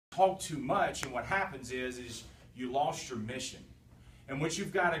talk too much, and what happens is you lost your mission. And what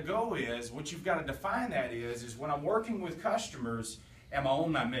you've got to go is, what you've got to define that is when I'm working with customers, am I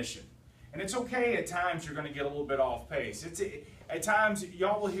on my mission? And it's okay at times you're going to get a little bit off pace. At times,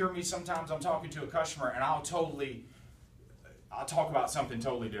 y'all will hear me sometimes I'm talking to a customer and I'll talk about something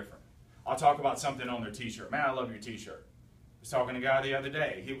totally different. I'll talk about something on their t-shirt. Man, I love your t-shirt. I was talking to a guy the other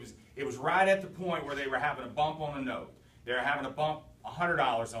day. It was right at the point where they were having a bump on the note. They were having a bump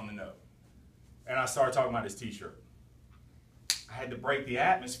 $100 on the note. And I started talking about his t-shirt. I had to break the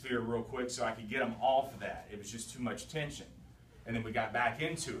atmosphere real quick so I could get them off of that. It was just too much tension. And then we got back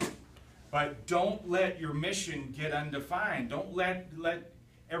into it. But don't let your mission get undefined. Don't let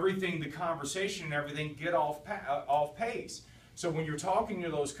everything, the conversation and everything, get off pace. So when you're talking to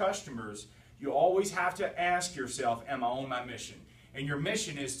those customers, you always have to ask yourself, am I on my mission? And your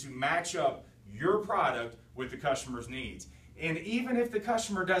mission is to match up your product with the customer's needs. And even if the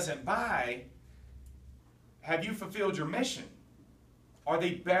customer doesn't buy, have you fulfilled your mission? Are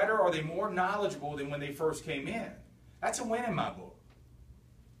they better? Are they more knowledgeable than when they first came in? That's a win in my book.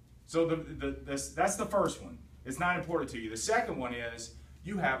 So that's the first one. It's not important to you. The second one is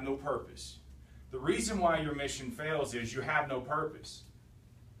you have no purpose. The reason why your mission fails is you have no purpose.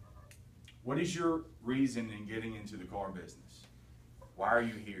 What is your reason in getting into the car business? Why are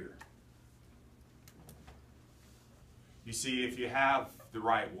you here? You see, if you have the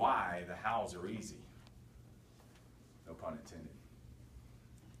right why, the hows are easy. No pun intended.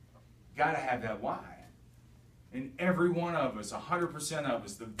 Got to have that why. And every one of us, 100% of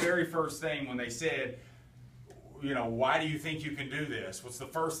us, the very first thing when they said, you know, why do you think you can do this? What's the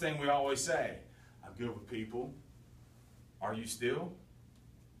first thing we always say? I'm good with people. Are you still?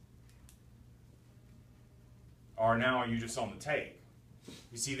 Or now are you just on the take?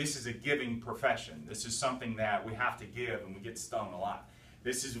 You see, this is a giving profession. This is something that we have to give, and we get stung a lot.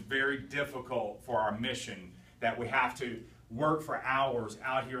 This is very difficult for our mission, that we have to work for hours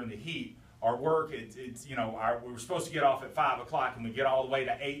out here in the heat. Our work, it's you know, we were supposed to get off at 5 o'clock, and we get all the way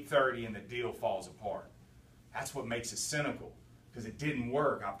to 8:30, and the deal falls apart. That's what makes us cynical, because it didn't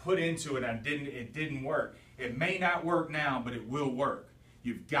work. I put into it, and it didn't work. It may not work now, but it will work.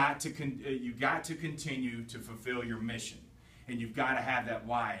 You've got to continue to fulfill your mission, and you've got to have that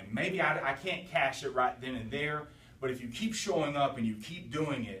why. And maybe I can't cash it right then and there, but if you keep showing up and you keep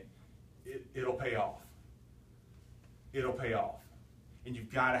doing it, it'll pay off. It'll pay off. And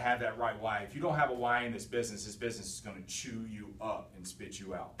you've got to have that right why. If you don't have a why in this business is going to chew you up and spit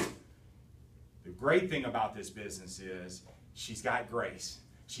you out. The great thing about this business is she's got grace.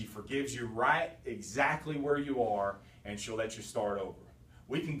 She forgives you right exactly where you are, and she'll let you start over.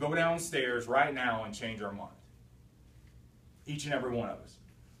 We can go downstairs right now and change our mind. Each and every one of us.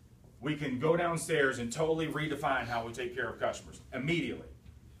 We can go downstairs and totally redefine how we take care of customers immediately.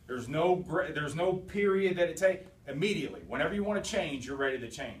 There's no period that it takes. Immediately. Whenever you want to change, you're ready to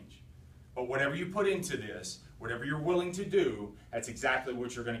change. But whatever you put into this, whatever you're willing to do, that's exactly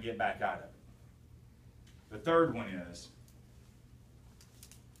what you're going to get back out of it. The third one is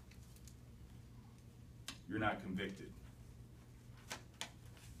you're not convicted.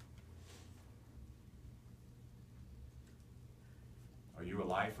 Are you a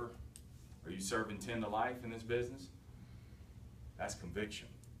lifer? Are you serving 10 to life in this business? That's conviction.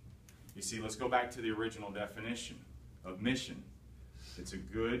 You see, let's go back to the original definition of mission. It's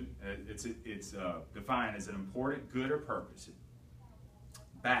defined as an important good or purpose,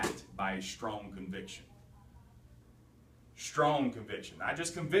 backed by a strong conviction. Strong conviction, not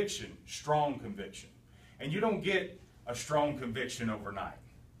just conviction, strong conviction. And you don't get a strong conviction overnight.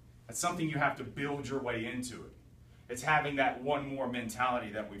 That's something you have to build your way into it. It's having that one more mentality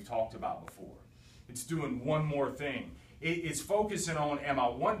that we've talked about before. It's doing one more thing. It's focusing on, am I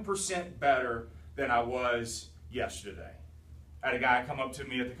 1% better than I was yesterday? I had a guy come up to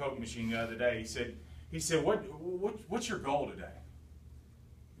me at the Coke machine the other day. He said, what's your goal today?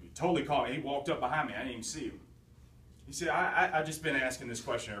 He totally caught me. He walked up behind me. I didn't even see him. He said, I just been asking this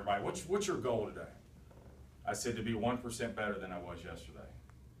question to everybody. What's your goal today? I said, to be 1% better than I was yesterday.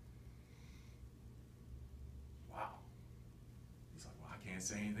 Wow. He's like, well, I can't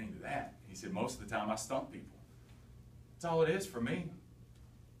say anything to that. He said, most of the time I stump people. That's all it is for me.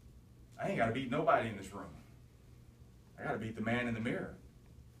 I ain't got to beat nobody in this room. I got to beat the man in the mirror.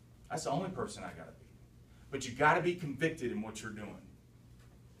 That's the only person I got to beat. But you got to be convicted in what you're doing.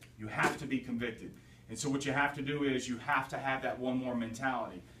 You have to be convicted. And so what you have to do is you have to have that one more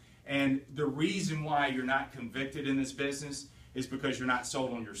mentality. And the reason why you're not convicted in this business is because you're not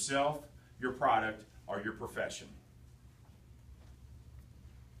sold on yourself, your product, or your profession.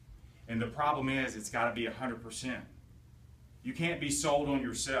 And the problem is it's got to be 100%. You can't be sold on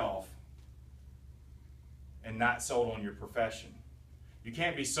yourself and not sold on your profession. You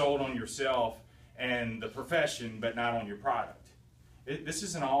can't be sold on yourself and the profession but not on your product. This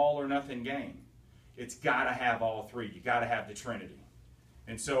is an all or nothing game. It's got to have all three. You got to have the Trinity.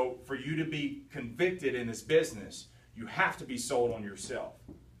 And so for you to be convicted in this business, you have to be sold on yourself.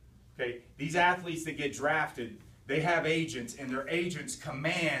 Okay? These athletes that get drafted, they have agents, and their agents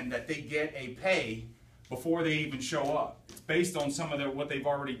command that they get a pay before they even show up. It's based on some of what they've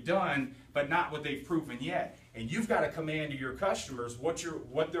already done, but not what they've proven yet. And you've got to command to your customers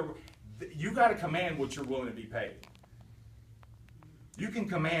you got to command what you're willing to be paid. You can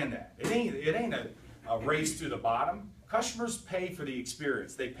command that. It ain't a race to the bottom. Customers pay for the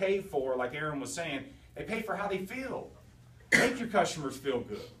experience. They pay for, like Aaron was saying, they pay for how they feel. Make your customers feel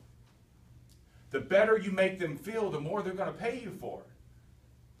good. The better you make them feel, the more they're going to pay you for it.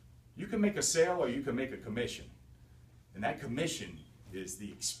 You can make a sale or you can make a commission. And that commission is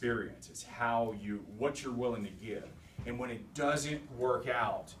the experience. It's what you're willing to give. And when it doesn't work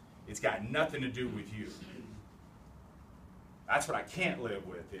out, it's got nothing to do with you. That's what I can't live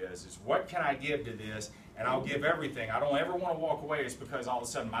with is what can I give to this, and I'll give everything. I don't ever want to walk away just because all of a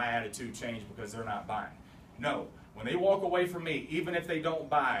sudden my attitude changed because they're not buying. No, when they walk away from me, even if they don't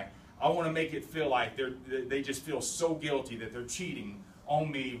buy, I want to make it feel like they just feel so guilty that they're cheating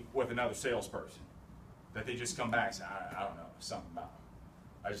on me with another salesperson. That they just come back and say, I don't know, something about them.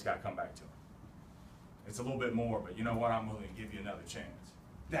 I just got to come back to them. It's a little bit more, but you know what? I'm willing to give you another chance.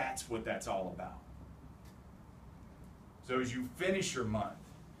 That's what that's all about. So as you finish your month,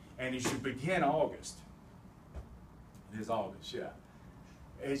 and as you begin August, it is August, yeah.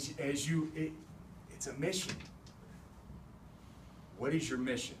 It's a mission. What is your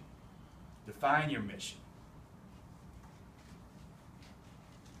mission? Define your mission.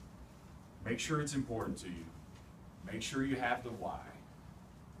 Make sure it's important to you. Make sure you have the why.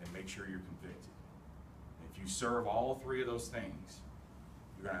 And make sure you're convicted. If you serve all three of those things,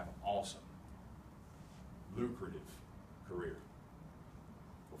 you're going to have an awesome, lucrative career.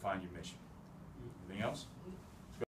 Go find your mission. Anything else?